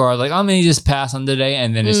sick, or like, I'm gonna just pass on today,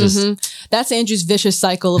 and then it's just that's Andrew's vicious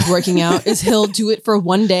cycle of working out. Is he'll do it for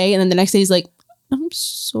one day, and then the next day he's like, I'm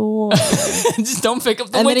sorry. Just don't pick up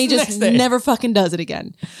the weights. And then he just never fucking does it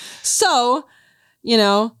again. So,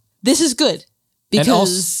 this is good because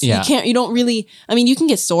also, you don't really, I mean, you can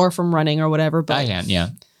get sore from running or whatever, but I can, yeah.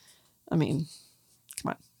 I mean,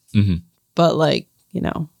 come on. But like,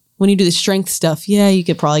 when you do the strength stuff, you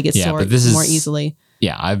could probably get sore more easily.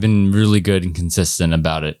 Yeah, I've been really good and consistent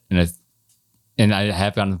about it. And I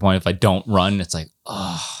have gotten to the point if I don't run, it's like,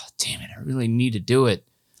 oh, damn it, I really need to do it.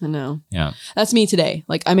 I know. Yeah. That's me today.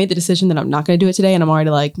 Like, I made the decision that I'm not going to do it today, and I'm already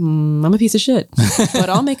like, I'm a piece of shit. But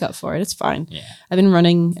I'll make up for it. It's fine. Yeah. I've been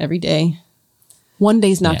running every day. One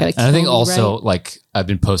day's not going to kill me, I think also, right? like, I've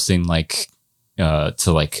been posting, like, to,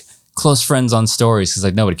 like, close friends on stories, because,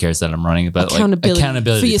 like, nobody cares that I'm running. But,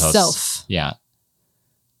 accountability for yourself. Posts. Yeah.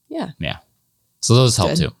 Yeah. Yeah. So those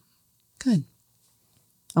help, too. Good.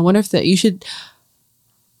 I wonder if it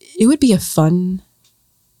would be a fun...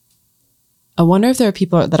 I wonder if there are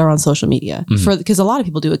people that are on social media because a lot of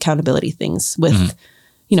people do accountability things with,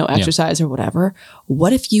 exercise or whatever.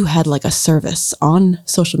 What if you had like a service on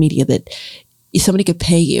social media that somebody could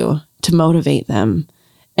pay you to motivate them,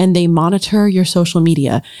 and they monitor your social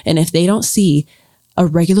media, and if they don't see a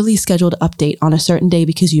regularly scheduled update on a certain day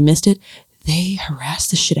because you missed it, they harass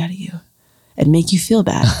the shit out of you and make you feel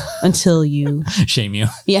bad until you shame you.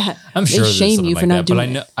 Yeah, I'm sure they shame you for not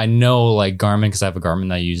doing it. But I know like Garmin, because I have a Garmin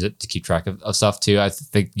that I use it to keep track of stuff too. I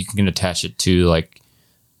think you can attach it to like,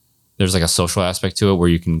 there's like a social aspect to it where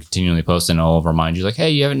you can continually post and it'll remind you like, hey,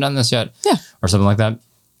 you haven't done this yet. Yeah. Or something like that.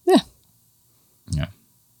 Yeah. Yeah.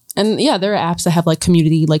 And there are apps that have like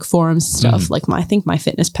community, like forums and stuff, like I think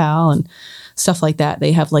MyFitnessPal and stuff like that.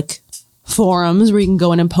 They have like forums where you can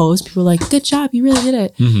go in and post. People are like, good job, you really did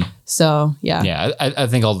it. So yeah, I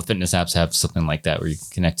think all the fitness apps have something like that where you can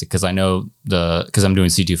connect it, because I know because I'm doing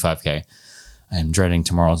C2 5K, I'm dreading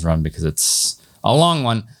tomorrow's run because it's a long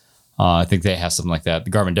one. I think they have something like that.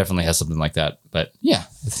 The Garmin definitely has something like that. But yeah,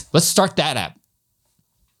 let's start that app.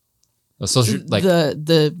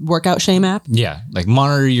 The workout shame app. Yeah, like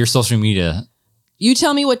monitor your social media. You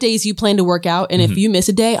tell me what days you plan to work out, and if you miss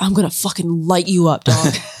a day, I'm going to fucking light you up,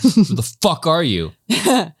 dog. Who the fuck are you?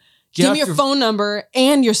 Give me your phone number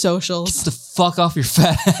and your socials. Get the fuck off your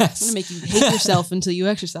fat ass. I'm going to make you hate yourself until you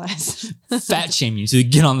exercise. Fat shame you so you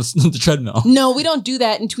get on the treadmill. No, we don't do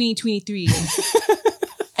that in 2023.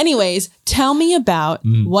 Anyways, tell me about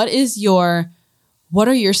what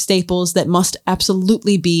are your staples that must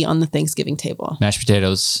absolutely be on the Thanksgiving table? Mashed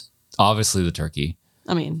potatoes, obviously the turkey.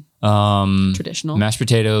 I mean, traditional. Mashed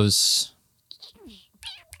potatoes.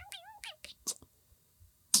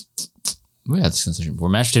 We had this conversation before.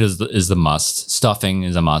 Mashed potatoes is the must. Stuffing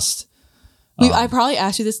is a must. I probably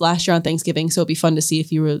asked you this last year on Thanksgiving, so it'd be fun to see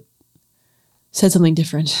if you said something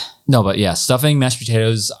different. No, but yeah, stuffing, mashed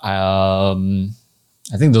potatoes. I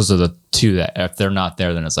think those are the two that if they're not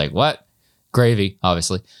there, then it's like, what? Gravy,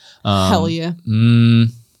 obviously. Hell yeah.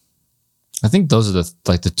 I think those are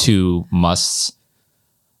the two musts.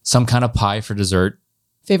 Some kind of pie for dessert.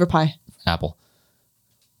 Favorite pie? Apple.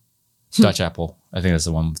 Dutch apple. I think that's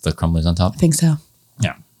the one with the crumblies on top. I think so.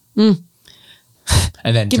 Yeah. And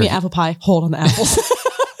then give me apple pie. Hold on the apples.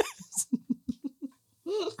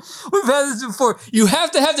 We've had this before. You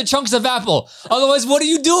have to have the chunks of apple. Otherwise, what are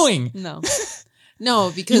you doing? No,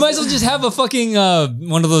 because you might as well just have a fucking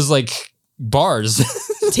one of those like bars.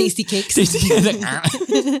 Tasty cakes.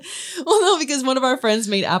 Well, no, because one of our friends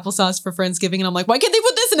made applesauce for Friendsgiving, and I'm like, why can't they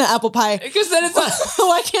put this in an apple pie? Because then it's not.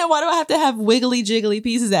 Why do I have to have wiggly jiggly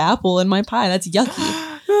pieces of apple in my pie? That's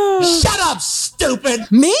yucky. Shut up, stupid.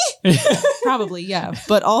 Me? Probably, yeah.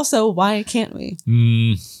 But also, why can't we?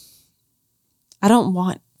 I don't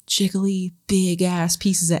want jiggly, big ass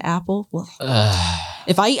pieces of apple. Well,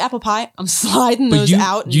 if I eat apple pie, I'm sliding those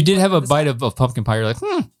out. You did have a bite of pumpkin pie. You're like,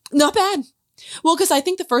 not bad. Well, because I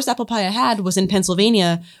think the first apple pie I had was in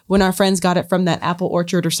Pennsylvania when our friends got it from that apple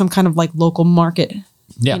orchard or some kind of like local market.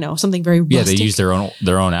 Yeah. Something very rustic. Yeah, they used their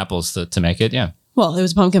own apples to make it. Yeah. Well, it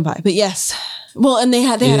was pumpkin pie, but yes. Well, and they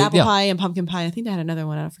had apple pie and pumpkin pie. I think they had another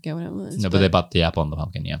one. I forget what it was. No, but they bought the apple and the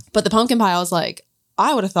pumpkin. Yeah. But the pumpkin pie, I was like,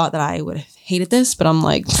 I would have thought that I would have hated this, but I'm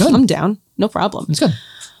like, I'm down. No problem. It's good.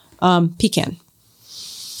 Pecan.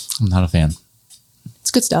 I'm not a fan.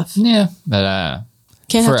 It's good stuff. Yeah, but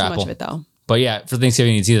can't have too much of it though. But yeah, for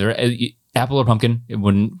Thanksgiving, it's either apple or pumpkin. It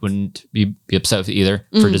wouldn't be upset with either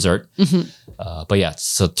for dessert. But yeah,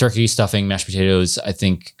 so turkey, stuffing, mashed potatoes. I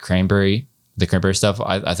think the cranberry stuff.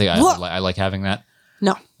 I think I like having that.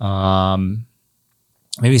 No.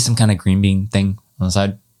 Maybe some kind of green bean thing on the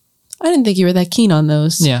side. I didn't think you were that keen on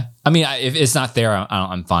those. Yeah, I mean, if it's not there,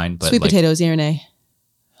 I'm fine. But sweet potatoes, yeah or nay?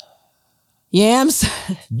 Yams.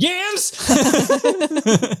 Yams.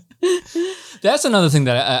 That's another thing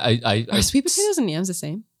that I are sweet potatoes and yams the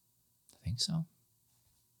same? I think so.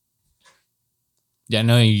 Yeah, I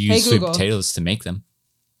know you use sweet potatoes to make them.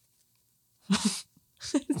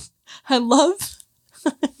 I love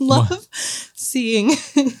seeing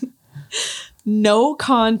no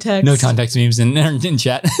context memes in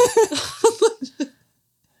chat.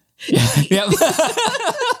 Yeah.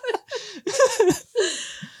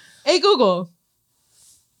 Hey Google.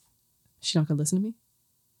 She not gonna listen to me?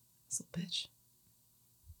 This little bitch.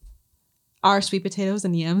 Are sweet potatoes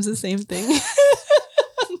and yams the same thing? According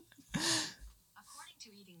to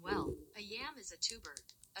Eating Well, a yam is a tuber.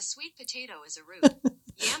 A sweet potato is a root.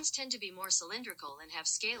 Yams tend to be more cylindrical and have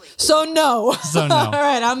scaly. So no. All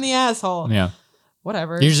right, I'm the asshole. Yeah.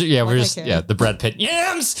 Whatever. Usually, yeah, the Brad Pitt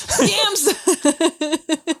yams. Yams.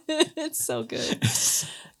 It's so good.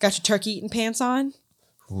 Got your turkey eating pants on?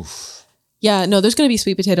 Oof. Yeah, no, there's going to be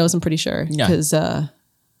sweet potatoes, I'm pretty sure. Yeah. Because a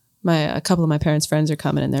couple of my parents' friends are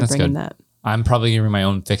coming and they're bringing that. I'm probably giving my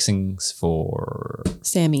own fixings for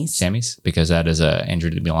Sammy's because that is a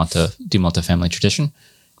Andrew DiMalta family tradition.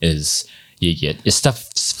 Is you get your stuff,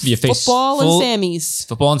 your face football full, and Sammy's.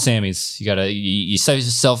 Football and Sammy's. You set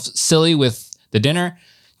yourself silly with the dinner.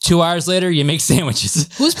 2 hours later, you make sandwiches.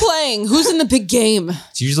 Who's playing? Who's in the big game?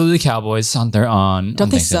 It's usually the Cowboys. Don't they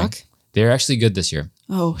suck? They're actually good this year.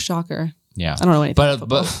 Oh, shocker. Yeah. I don't know anything about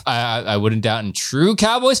football. But I wouldn't doubt in true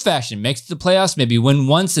Cowboys fashion, makes the playoffs, maybe win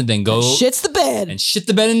once and then go shits the bed. And shit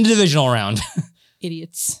the bed in the divisional round.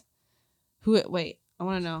 Idiots. Wait, I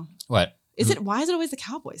want to know. What? Why is it always the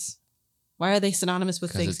Cowboys? Why are they synonymous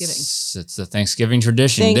with Thanksgiving? It's a Thanksgiving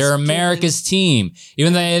tradition. They're America's team.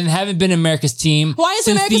 Even though they haven't been America's team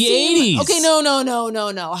since the 80s. Okay,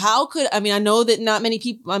 no. How could, I know that not many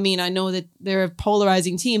people, I know that they're a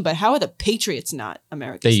polarizing team, but how are the Patriots not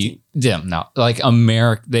America's team? Yeah, no. Like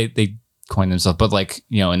America, they coined themselves, but like,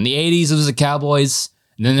 in the 80s, it was the Cowboys.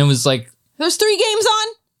 And then it was like. There's 3 games on?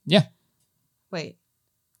 Yeah. Wait.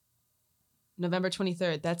 November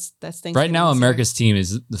 23rd. That's Thanksgiving. Right now, America's team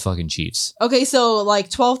is the fucking Chiefs. Okay, so like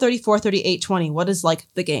 12:30, 4:30, 8:20. What is like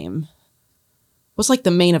the game? What's like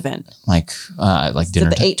the main event? Like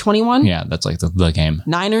dinner. The 8:21? Yeah, that's like the game.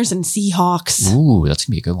 Niners and Seahawks. Ooh, that's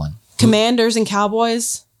gonna be a good one. Commanders and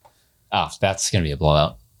Cowboys. Oh, that's gonna be a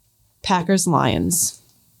blowout. Packers, Lions.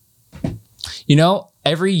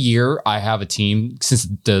 Every year I have a team since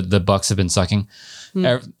the Bucks have been sucking.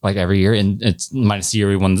 Every year, and it's minus the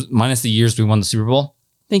years we won the Super Bowl.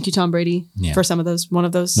 Thank you, Tom Brady, for some of those. One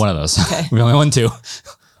of those. Okay, we only won 2.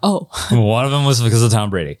 Oh, one of them was because of Tom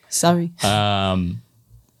Brady. Sorry.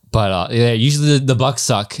 But usually the Bucks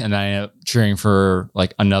suck, and I end up cheering for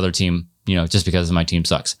like another team. Just because my team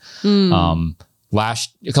sucks. A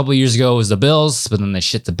couple of years ago it was the Bills, but then they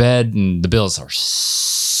shit the bed, and the Bills are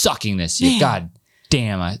sucking this year. Man. God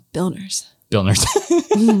damn, Billners.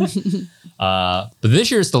 But this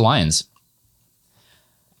year it's the Lions.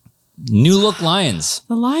 New look Lions.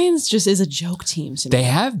 The Lions just is a joke team to me. They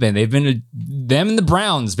have been. They've been them and the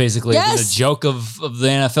Browns basically have been a joke of the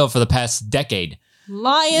NFL for the past decade.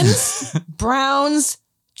 Lions, Browns,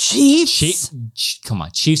 Chiefs. Come on,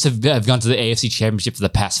 Chiefs have gone to the AFC Championship for the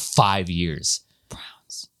past 5 years.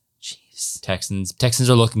 Browns, Chiefs, Texans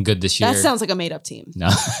are looking good this year. That sounds like a made up team. No,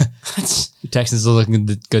 Texans are looking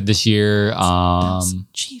good this year.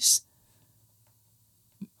 Chiefs.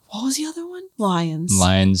 What was the other one?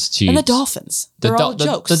 Lions, Chiefs. And the Dolphins. They're all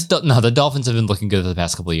jokes. The Dolphins have been looking good for the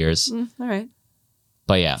past couple of years. All right.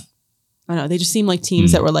 But yeah. I know. They just seem like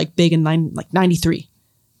teams that were like big in 93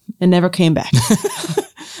 and never came back.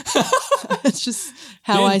 That's just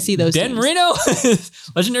how I see those Dan teams. Marino,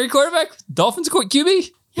 legendary quarterback, Dolphins QB.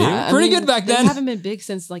 Yeah, they were pretty good back then. They haven't been big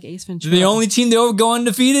since like Ace Ventura. The only team to ever go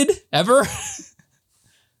undefeated ever.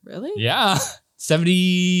 Really? Yeah.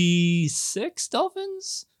 76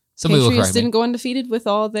 Dolphins? Patriots didn't go undefeated with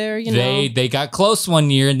all their, They got close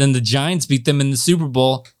one year, and then the Giants beat them in the Super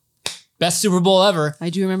Bowl. Best Super Bowl ever.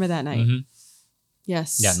 I do remember that night. Mm-hmm.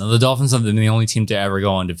 Yes. Yeah, no, the Dolphins have been the only team to ever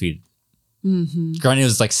go undefeated. Mm-hmm. Granted, it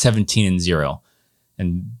was like 17-0.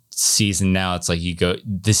 And season now, it's like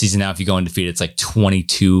this season now, if you go undefeated, it's like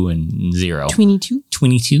 22-0.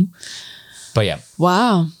 22? But yeah.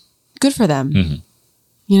 Wow. Good for them.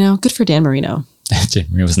 Mm-hmm. Good for Dan Marino. Dan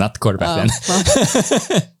Marino was not the quarterback then. Well,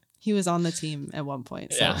 He was on the team at one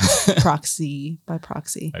point. So Yeah. by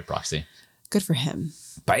proxy. Good for him.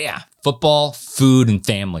 But yeah, football, food, and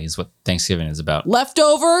family is what Thanksgiving is about.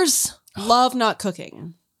 Leftovers. Love not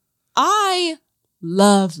cooking. I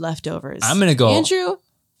love leftovers. I'm going to go. Andrew,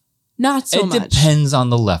 not so much. It depends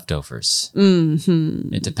on the leftovers.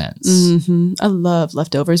 Mm-hmm. It depends. Mm-hmm. I love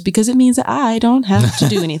leftovers because it means that I don't have to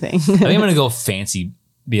do anything. I think I'm going to go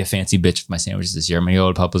be a fancy bitch for my sandwiches this year. I'm going to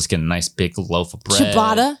go to Publix, get a nice big loaf of bread.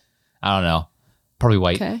 Ciabatta? I don't know. Probably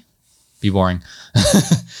white. Okay. Be boring.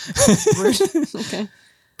 Okay.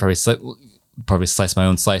 Probably slice my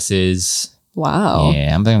own slices. Wow.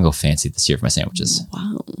 Yeah, I'm going to go fancy this year for my sandwiches.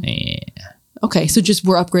 Wow. Yeah. Okay, so just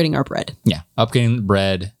we're upgrading our bread. Yeah, upgrading the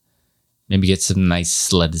bread. Maybe get some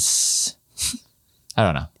nice lettuce. I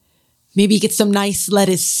don't know. Maybe get some nice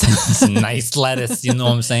lettuce. Some nice lettuce, you know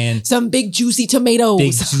what I'm saying? Some big juicy tomatoes.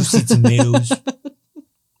 Big juicy tomatoes.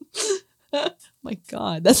 My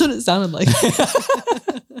God, that's what it sounded like.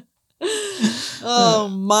 Oh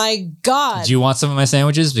my God. Do you want some of my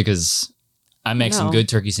sandwiches? Because I make some good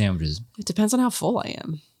turkey sandwiches. It depends on how full I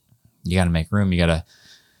am. You got to make room. You got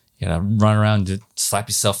to run around and slap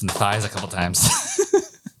yourself in the thighs a couple times.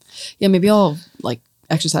 Yeah, maybe I'll like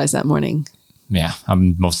exercise that morning. Yeah,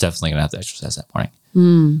 I'm most definitely going to have to exercise that morning.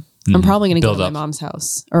 I'm probably going to go to my up. mom's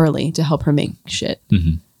house early to help her make shit.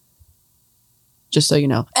 Mm-hmm. Just so you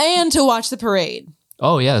know. And to watch the parade.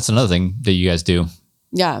 Oh, yeah, that's another thing that you guys do.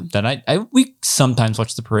 Yeah. That we sometimes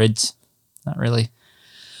watch the parades. Not really.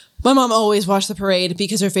 My mom always watched the parade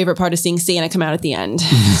because her favorite part is seeing Santa come out at the end.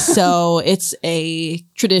 So it's a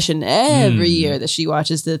tradition every year that she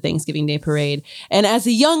watches the Thanksgiving Day parade. And as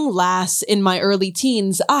a young lass in my early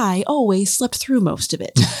teens, I always slept through most of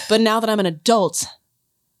it. But now that I'm an adult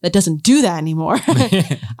that doesn't do that anymore,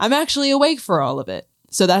 I'm actually awake for all of it.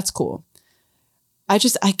 So that's cool. I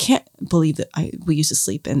can't believe that we used to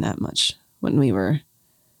sleep in that much when we were...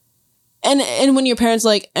 And when your parents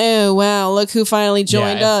like, oh, wow, look who finally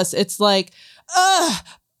joined us. It's like, ugh.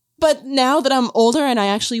 But now that I'm older and I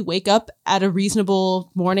actually wake up at a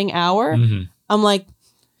reasonable morning hour, I'm like,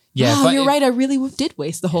 wow, you're right. I really did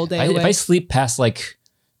waste the whole day away. If I sleep past like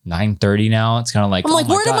 9:30 now, it's kind of like, I'm like,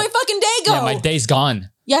 where did my fucking day go? Yeah, my day's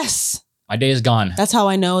gone. Yes. My day is gone. That's how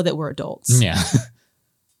I know that we're adults. Yeah.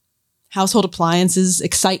 Household appliances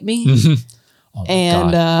excite me. Oh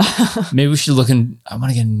and maybe we should I want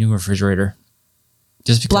to get a new refrigerator.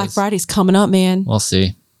 Just because Black Friday's coming up, man. We'll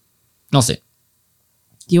see. Do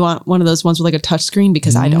you want one of those ones with like a touch screen?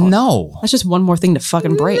 Because I don't. No. That's just one more thing to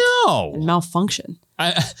fucking break. No. And malfunction.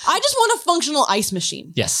 I just want a functional ice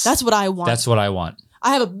machine. Yes. That's what I want. That's what I want.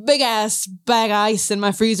 I have a big ass bag of ice in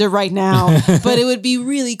my freezer right now, but it would be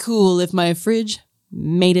really cool if my fridge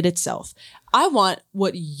made it itself. I want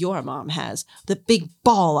what your mom has, the big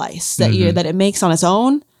ball ice that that it makes on its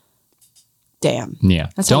own. Damn. Yeah.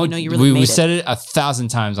 That's how you know you really made we it. said it 1,000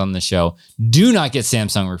 times on the show. Do not get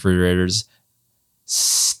Samsung refrigerators.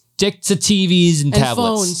 Stick to TVs and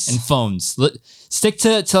tablets and phones. Stick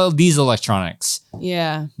to these electronics.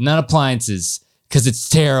 Yeah. Not appliances, because it's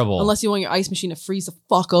terrible. Unless you want your ice machine to freeze the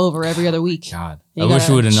fuck over every other week. God. I wish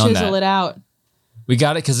we would have known that. Chisel it out. We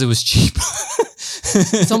got it because it was cheap.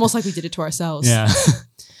 It's almost like we did it to ourselves. Yeah.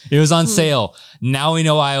 It was on sale. Now we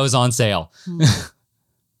know why it was on sale.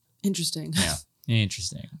 Interesting. Yeah.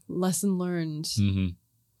 Interesting. Lesson learned. Mm-hmm.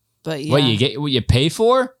 But yeah. What you get, what you pay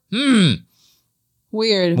for?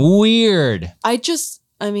 Weird. I just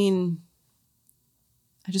want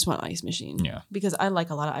an ice machine. Yeah. Because I like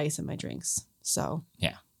a lot of ice in my drinks. So,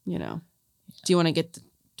 yeah. You know. Do you want to get the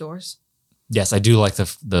doors? Yes, I do like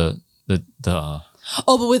the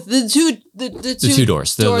Oh, but with the two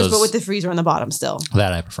doors, but with the freezer on the bottom still.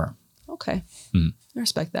 That I prefer. Okay. I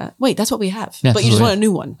respect that. Wait, that's what we have. Yeah, but you just want a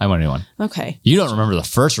new one. I want a new one. Okay. You don't remember the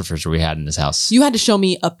first refrigerator we had in this house. You had to show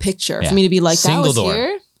me a picture for me to be like, Single that was door.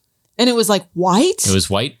 here? And it was like white? It was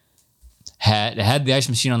white. It had the ice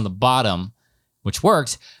machine on the bottom, which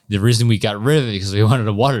worked. The reason we got rid of it because we wanted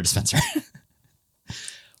a water dispenser.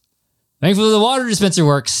 Thankfully, the water dispenser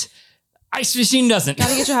works. Ice machine doesn't.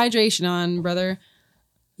 Gotta get your hydration on, brother.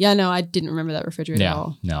 Yeah, no, I didn't remember that refrigerator at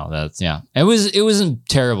all. No, it wasn't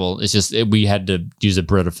terrible. It's just we had to use a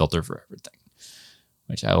Brita filter for everything,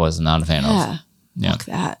 which I was not a fan of. Yeah, fuck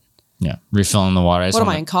that. Yeah, refilling the water. What am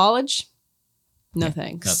I in college? No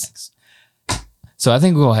thanks. No thanks. So I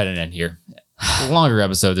think we'll go ahead and end here. A longer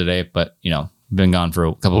episode today, but been gone for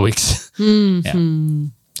a couple of weeks. Yeah.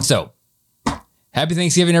 So. Happy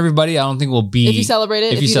Thanksgiving, everybody. I don't think we'll be... If you celebrate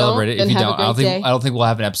it. If you celebrate it. If you don't, I don't think we'll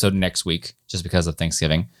have an episode next week just because of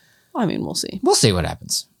Thanksgiving. I mean, we'll see. We'll see what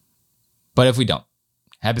happens. But if we don't,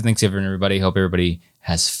 happy Thanksgiving, everybody. Hope everybody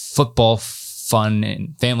has football, fun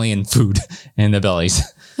and family and food in the bellies.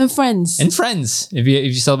 And friends. And friends, if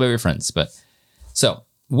you celebrate with friends. But so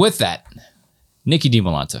with that, Nikki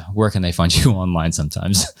DiMolanta, where can they find you online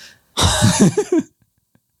sometimes?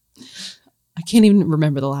 I can't even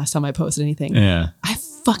remember the last time I posted anything. Yeah. I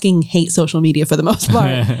fucking hate social media for the most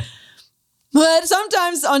part. But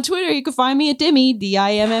sometimes on Twitter, you can find me at Dimmy,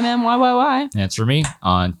 DIMMMYYY. That's for me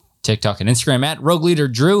on TikTok and Instagram at Rogue Leader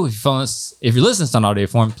Drew. If you're listening to us on audio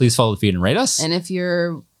form, please follow the feed and rate us. And if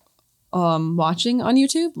you're watching on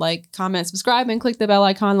YouTube, like, comment, subscribe, and click the bell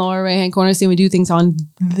icon lower right hand corner so we do things on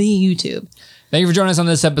the YouTube. Thank you for joining us on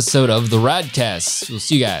this episode of the RADcast. We'll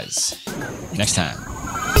see you guys next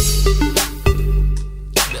time.